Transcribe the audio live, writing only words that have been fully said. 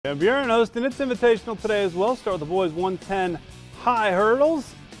Van Buren hosting its invitational today as well. Start with the boys 110 high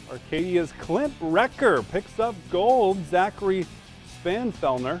hurdles. Arcadia's Clint Recker picks up gold. Zachary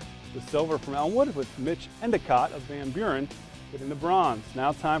Spanfelner, the silver from Elmwood, with Mitch Endicott of Van Buren getting the bronze.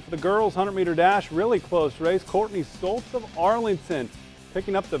 Now time for the girls 100-meter dash. Really close race. Courtney Stoltz of Arlington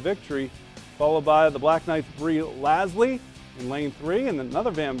picking up the victory, followed by the Black Knights' Bree Lasley in lane 3, and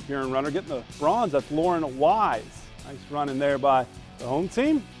another Van Buren runner getting the bronze. That's Lauren Wise. Nice run in there by the home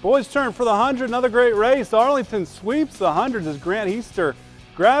team. Boys turn for the 100, another great race. Arlington sweeps the 100 as Grant Heaster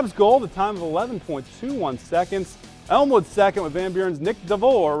grabs gold, a time of 11.21 seconds. Elmwood second with Van Buren's Nick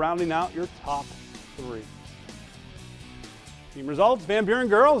DeVore rounding out your top 3. Team results: Van Buren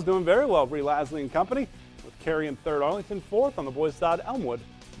girls doing very well. Bree Lasley and company with Carrie in third, Arlington fourth. On the boys' side, Elmwood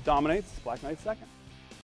dominates, Black Knights second.